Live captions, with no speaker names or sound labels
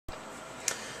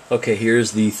Okay,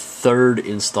 here's the third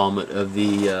installment of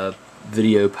the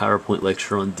video PowerPoint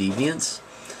lecture on deviance.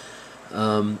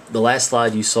 The last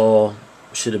slide you saw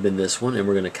should have been this one, and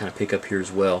we're going to kind of pick up here as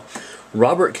well.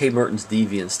 Robert K. Merton's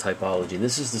deviance typology, and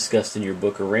this is discussed in your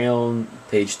book around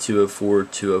page 204,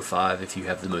 205 if you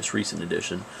have the most recent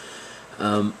edition.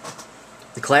 The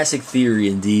classic theory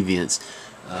in deviance,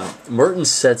 Merton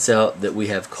sets out that we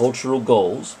have cultural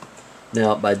goals.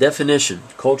 Now, by definition,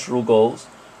 cultural goals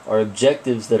are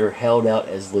objectives that are held out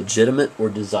as legitimate or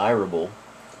desirable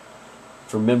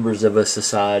for members of a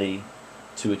society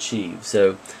to achieve.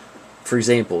 So, for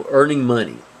example, earning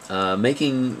money,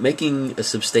 making a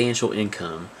substantial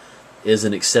income is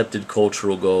an accepted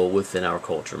cultural goal within our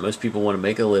culture. Most people want to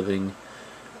make a living,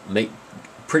 make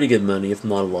pretty good money, if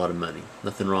not a lot of money.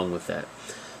 Nothing wrong with that.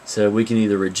 So we can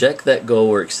either reject that goal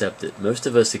or accept it. Most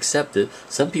of us accept it.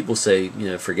 Some people say,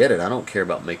 forget it, I don't care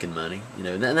about making money.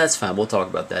 And that's fine. We'll talk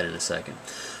about that in a second.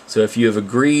 So if you have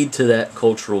agreed to that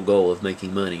cultural goal of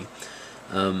making money,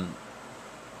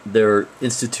 there are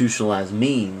institutionalized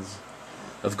means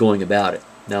of going about it.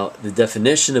 Now, the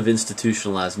definition of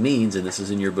institutionalized means, and this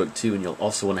is in your book too, and you'll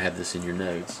also want to have this in your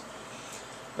notes,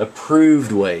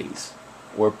 approved ways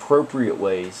or appropriate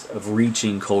ways of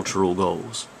reaching cultural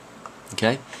goals.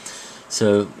 Okay,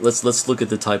 so let's look at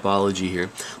the typology here.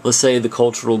 Let's say the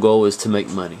cultural goal is to make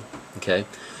money. Okay,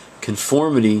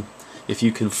 conformity. If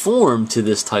you conform to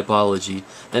this typology,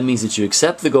 that means that you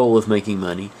accept the goal of making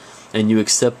money, and you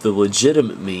accept the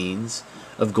legitimate means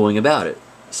of going about it.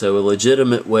 So a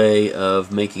legitimate way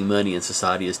of making money in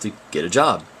society is to get a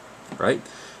job, right?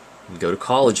 You go to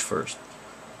college first,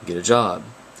 get a job.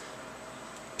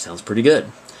 Sounds pretty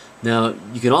good. Now,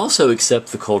 you can also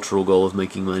accept the cultural goal of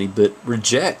making money, but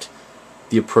reject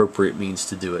the appropriate means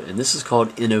to do it. And this is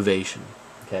called innovation.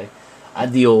 Okay, I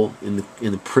deal in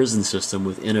the prison system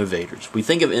with innovators. We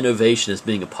think of innovation as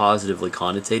being a positively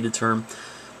connotated term.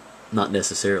 Not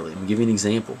necessarily. I'm going to give you an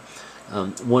example.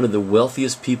 One of the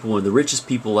wealthiest people, one of the richest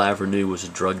people I ever knew was a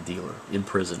drug dealer in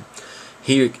prison.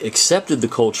 He accepted the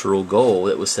cultural goal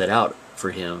that was set out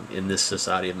for him in this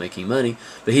society of making money,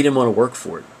 but he didn't want to work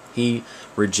for it. He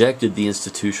rejected the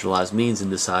institutionalized means and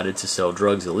decided to sell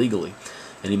drugs illegally,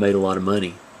 and he made a lot of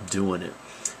money doing it.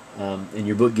 And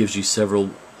your book gives you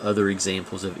several other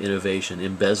examples of innovation.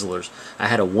 Embezzlers. I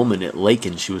had a woman at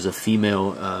Laken. She was a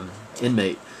female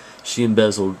inmate. She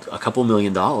embezzled a couple $1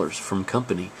 million from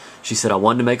company. She said, I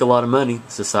wanted to make a lot of money.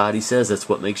 Society says that's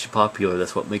what makes you popular.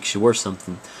 That's what makes you worth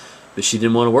something. But she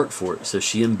didn't want to work for it, so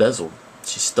she embezzled.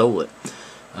 She stole it.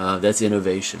 That's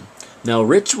innovation. Now,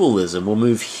 ritualism, we'll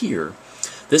move here.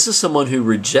 This is someone who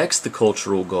rejects the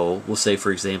cultural goal, we'll say,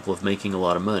 for example, of making a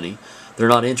lot of money. They're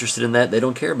not interested in that. They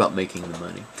don't care about making the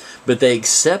money. But they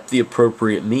accept the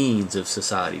appropriate means of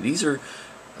society. These are,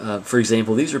 for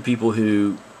example, these are people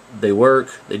who, they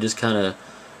work, they just kind of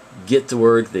get to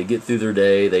work, they get through their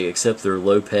day, they accept their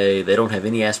low pay, they don't have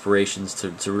any aspirations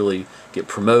to really get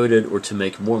promoted or to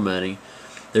make more money.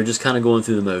 They're just kind of going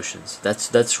through the motions.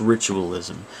 That's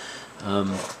ritualism.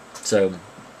 So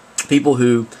people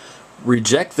who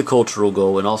reject the cultural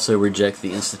goal and also reject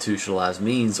the institutionalized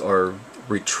means are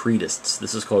retreatists.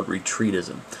 This is called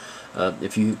retreatism.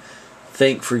 If you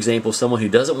think, for example, someone who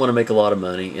doesn't want to make a lot of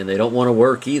money and they don't want to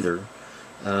work either,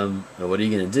 what are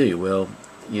you going to do? Well,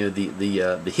 the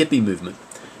hippie movement,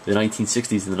 the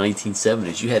 1960s and the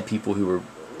 1970s, you had people who were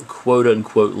quote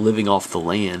unquote living off the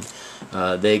land.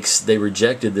 They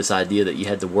rejected this idea that you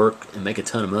had to work and make a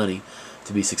ton of money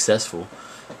to be successful.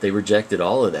 They rejected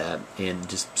all of that and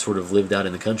just sort of lived out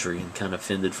in the country and kind of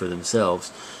fended for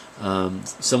themselves.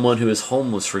 Someone who is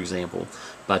homeless, for example,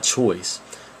 by choice,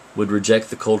 would reject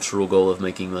the cultural goal of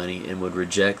making money and would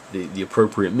reject the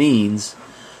appropriate means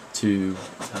to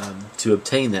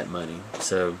obtain that money.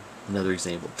 So, another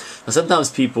example. Now,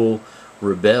 sometimes people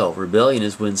rebel. Rebellion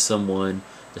is when someone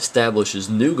establishes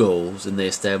new goals and they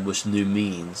establish new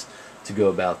means to go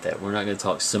about that. We're not going to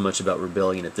talk so much about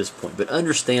rebellion at this point, but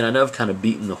understand, I know I've kind of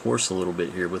beaten the horse a little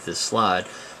bit here with this slide,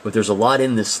 but there's a lot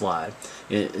in this slide.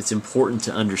 It's important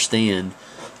to understand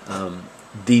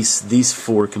these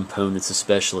four components,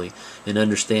 especially in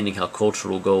understanding how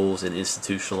cultural goals and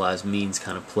institutionalized means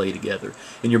kind of play together.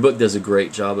 And your book does a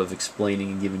great job of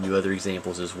explaining and giving you other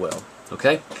examples as well.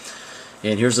 Okay?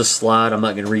 And here's a slide. I'm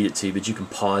not going to read it to you, but you can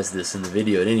pause this in the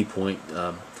video at any point.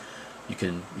 You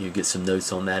can get some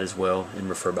notes on that as well and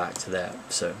refer back to that.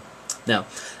 So now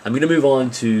I'm going to move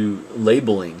on to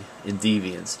labeling in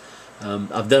deviance.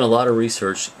 I've done a lot of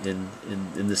research in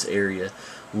this area.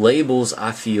 Labels,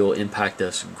 I feel, impact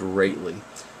us greatly,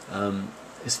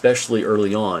 especially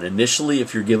early on. Initially,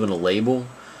 if you're given a label,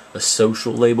 a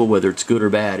social label, whether it's good or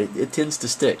bad, it tends to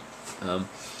stick.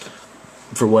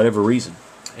 for whatever reason.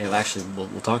 And actually,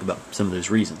 we'll talk about some of those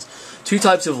reasons. Two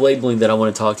types of labeling that I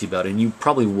want to talk to you about, and you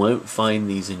probably won't find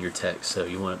these in your text, so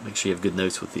you want to make sure you have good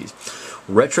notes with these.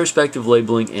 Retrospective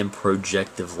labeling and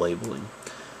projective labeling.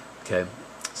 Okay,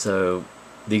 so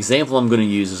the example I'm going to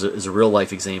use is a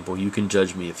real-life example. You can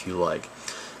judge me if you like.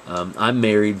 I'm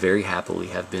married very happily,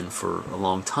 have been for a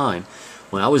long time.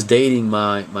 When I was dating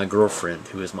my girlfriend,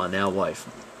 who is my now wife,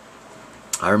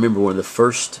 I remember probably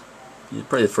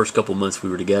the first couple months we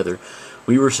were together,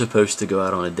 we were supposed to go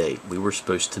out on a date. We were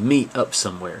supposed to meet up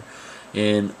somewhere.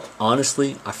 And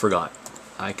honestly, I forgot.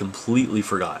 I completely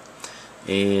forgot.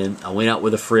 And I went out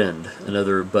with a friend,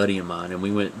 another buddy of mine, and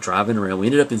we went driving around. We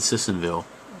ended up in Sissonville,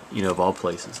 of all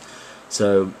places.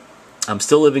 So I'm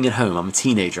still living at home. I'm a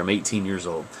teenager. I'm 18 years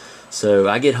old. So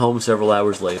I get home several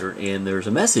hours later, and there's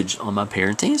a message on my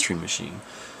parents' answering machine.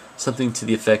 Something to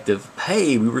the effect of,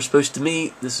 hey, we were supposed to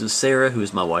meet. This is Sarah, who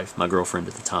is my wife, my girlfriend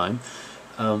at the time.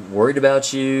 Worried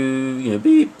about you,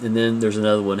 beep. And then there's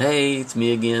another one, hey, it's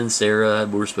me again, Sarah,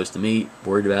 we were supposed to meet,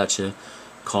 worried about you,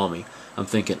 call me. I'm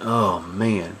thinking, oh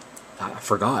man, I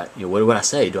forgot. What would I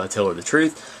say? Do I tell her the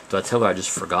truth? Do I tell her I just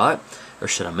forgot? Or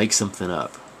should I make something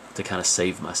up to kind of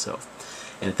save myself?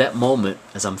 And at that moment,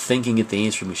 as I'm thinking at the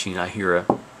answering machine, I hear a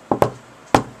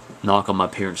knock on my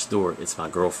parents' door. It's my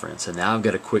girlfriend. So now I've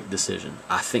got a quick decision.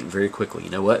 I think very quickly,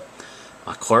 you know what?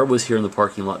 My car was here in the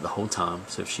parking lot the whole time,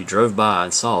 so if she drove by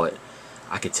and saw it,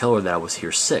 I could tell her that I was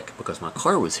here sick because my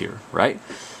car was here, right?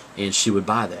 And she would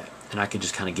buy that, and I could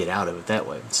just kind of get out of it that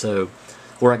way. So,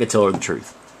 or I could tell her the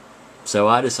truth. So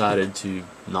I decided to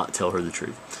not tell her the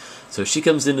truth. So she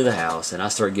comes into the house, and I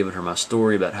start giving her my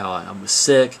story about how I was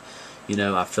sick.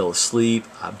 I fell asleep.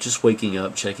 I'm just waking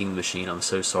up, checking the machine. I'm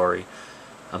so sorry.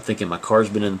 I'm thinking my car's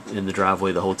been in the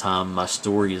driveway the whole time. My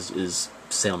story is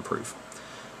soundproof.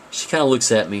 She kind of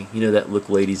looks at me, that look,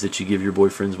 ladies, that you give your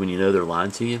boyfriends when you know they're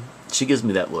lying to you. She gives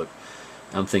me that look.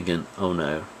 I'm thinking, oh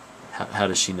no, how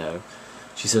does she know?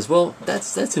 She says, well,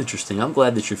 that's interesting. I'm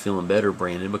glad that you're feeling better,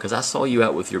 Brandon, because I saw you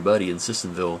out with your buddy in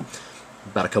Sissonville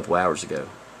about a couple hours ago.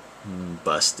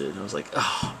 Busted. I was like,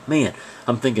 oh man.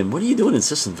 I'm thinking, what are you doing in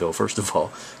Sissonville, first of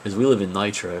all? Because we live in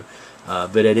Nitro.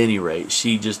 But at any rate,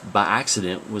 she just by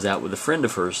accident was out with a friend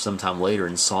of hers sometime later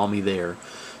and saw me there.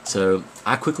 So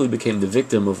I quickly became the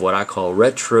victim of what I call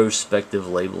retrospective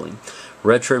labeling.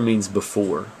 Retro means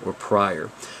before or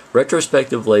prior.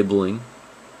 Retrospective labeling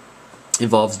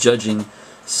involves judging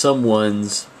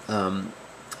someone's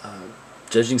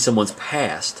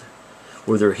past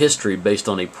or their history based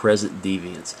on a present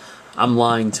deviance. I'm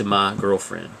lying to my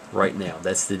girlfriend right now.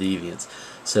 That's the deviance.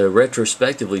 So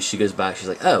retrospectively, she goes back. She's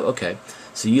like, oh, okay.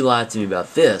 So you lied to me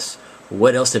about this.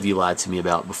 What else have you lied to me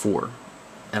about before?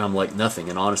 And I'm like, nothing.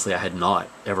 And honestly, I had not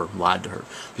ever lied to her.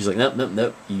 She's like,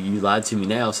 nope. You lied to me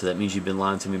now, so that means you've been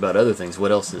lying to me about other things.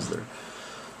 What else is there?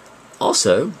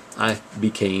 Also, I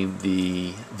became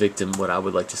the victim, what I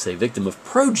would like to say, victim of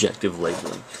projective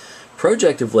labeling.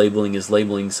 Projective labeling is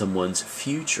labeling someone's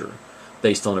future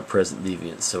based on a present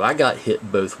deviance. So I got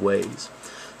hit both ways.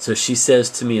 So she says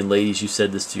to me, and ladies, you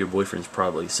said this to your boyfriends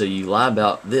probably, so you lie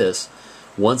about this,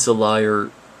 once a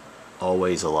liar,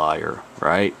 always a liar,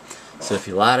 right? So if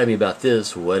you lie to me about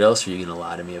this, what else are you going to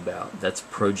lie to me about? That's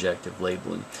projective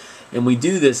labeling. And we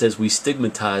do this as we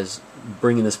stigmatize,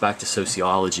 bringing this back to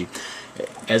sociology,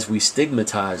 as we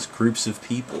stigmatize groups of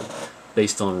people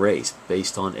based on race,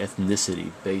 based on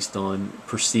ethnicity, based on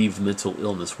perceived mental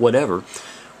illness, whatever.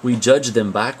 We judge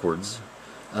them backwards,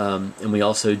 and we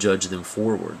also judge them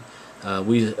forward.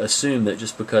 We assume that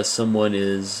just because someone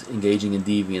is engaging in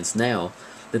deviance now,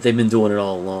 that they've been doing it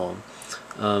all along.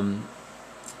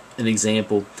 An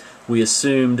example, we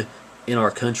assumed in our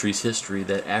country's history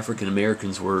that African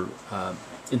Americans were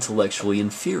intellectually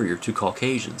inferior to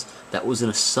Caucasians. That was an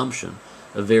assumption,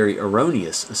 a very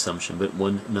erroneous assumption, but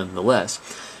one nonetheless.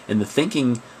 And the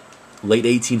thinking late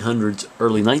 1800s,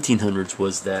 early 1900s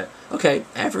was that, okay,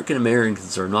 African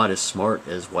Americans are not as smart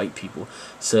as white people,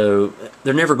 so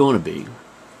they're never going to be.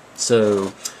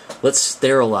 So let's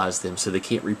sterilize them so they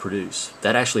can't reproduce.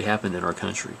 That actually happened in our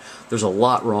country. There's a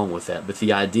lot wrong with that, but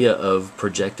the idea of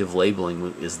projective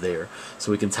labeling is there.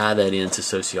 So we can tie that into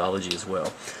sociology as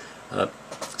well.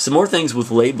 Some more things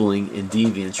with labeling and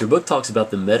deviance. Your book talks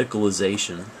about the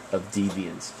medicalization of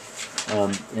deviance.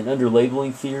 And under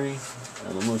labeling theory,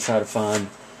 I'm going to try to find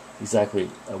exactly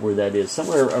where that is.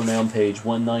 Somewhere around page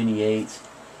 198,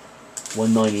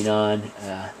 199,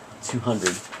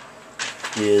 200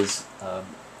 is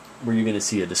where you're going to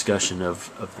see a discussion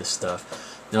of this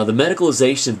stuff. Now, the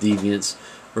medicalization of deviance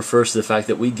refers to the fact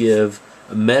that we give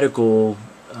a medical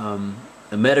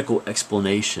medical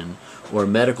explanation or a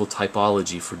medical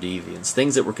typology for deviance.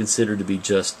 Things that were considered to be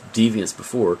just deviance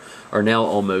before are now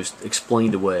almost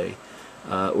explained away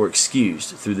or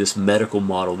excused through this medical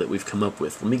model that we've come up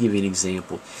with. Let me give you an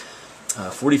example.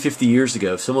 40, 50 years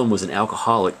ago, if someone was an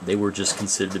alcoholic, they were just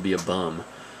considered to be a bum.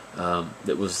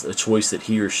 That was a choice that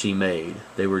he or she made.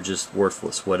 They were just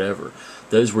worthless, whatever.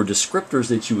 Those were descriptors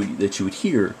that you would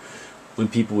hear when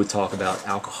people would talk about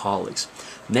alcoholics.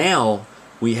 Now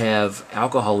we have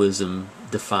alcoholism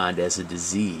defined as a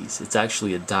disease. It's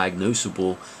actually a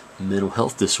diagnosable mental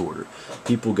health disorder.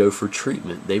 People go for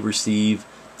treatment. They receive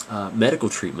medical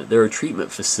treatment. There are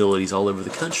treatment facilities all over the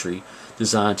country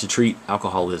designed to treat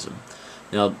alcoholism.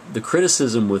 Now, the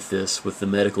criticism with this, with the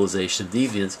medicalization of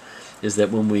deviance, is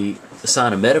that when we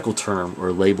assign a medical term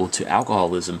or label to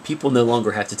alcoholism, people no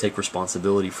longer have to take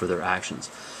responsibility for their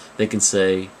actions. They can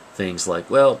say things like,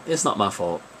 well, it's not my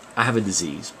fault. I have a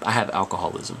disease. I have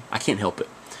alcoholism. I can't help it.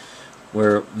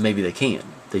 Where maybe they can.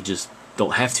 They just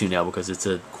don't have to now because it's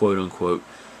a quote-unquote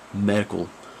medical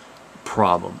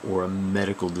problem or a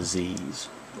medical disease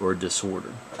or a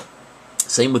disorder.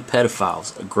 Same with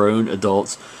pedophiles, grown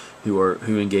adults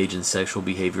who engage in sexual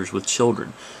behaviors with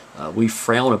children. We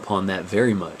frown upon that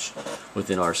very much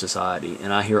within our society,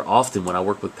 and I hear often when I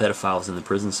work with pedophiles in the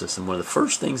prison system, one of the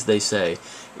first things they say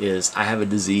is, I have a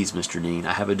disease, Mr. Dean,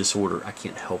 I have a disorder, I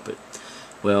can't help it.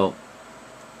 Well,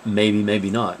 maybe, maybe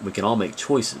not. We can all make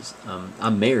choices.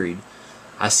 I'm married.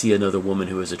 I see another woman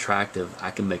who is attractive,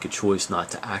 I can make a choice not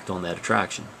to act on that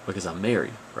attraction because I'm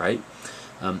married, right?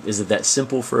 Is it that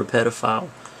simple for a pedophile?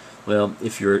 Well,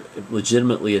 if you're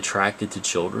legitimately attracted to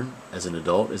children as an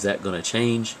adult, is that going to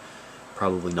change?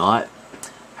 Probably not.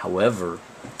 However,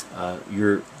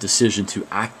 your decision to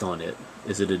act on it,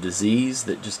 is it a disease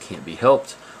that just can't be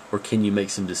helped, or can you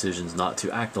make some decisions not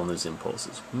to act on those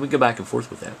impulses? We go back and forth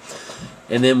with that.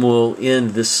 And then we'll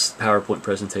end this PowerPoint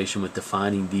presentation with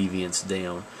defining deviance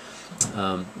down.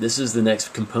 This is the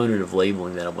next component of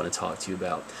labeling that I want to talk to you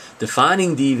about.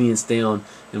 Defining deviance down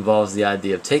involves the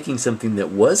idea of taking something that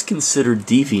was considered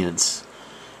deviance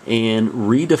and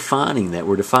redefining that.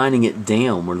 We're defining it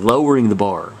down. We're lowering the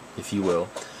bar, if you will.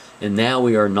 And now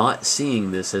we are not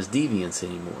seeing this as deviance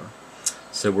anymore.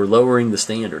 So we're lowering the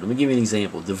standard. Let me give you an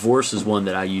example. Divorce is one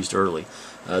that I used early.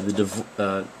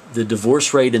 The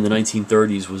divorce rate in the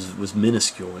 1930s was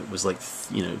minuscule. It was like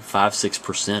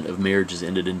 5-6% of marriages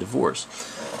ended in divorce.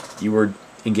 You were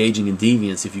engaging in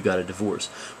deviance if you got a divorce.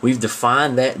 We've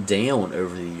defined that down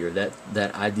over the year.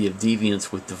 That idea of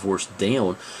deviance with divorce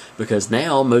down, because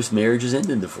now most marriages end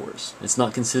in divorce. It's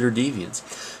not considered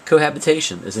deviance.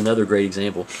 Cohabitation is another great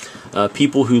example.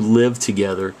 People who live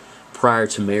together prior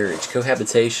to marriage.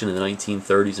 Cohabitation in the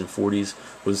 1930s and 40s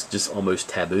was just almost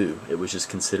taboo. It was just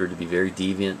considered to be very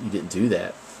deviant. You didn't do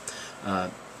that.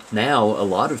 Now a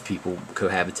lot of people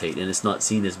cohabitate and it's not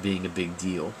seen as being a big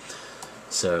deal.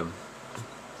 So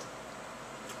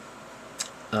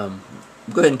go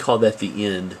ahead and call that the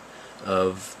end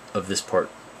of this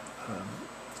part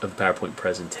of the PowerPoint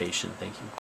presentation. Thank you.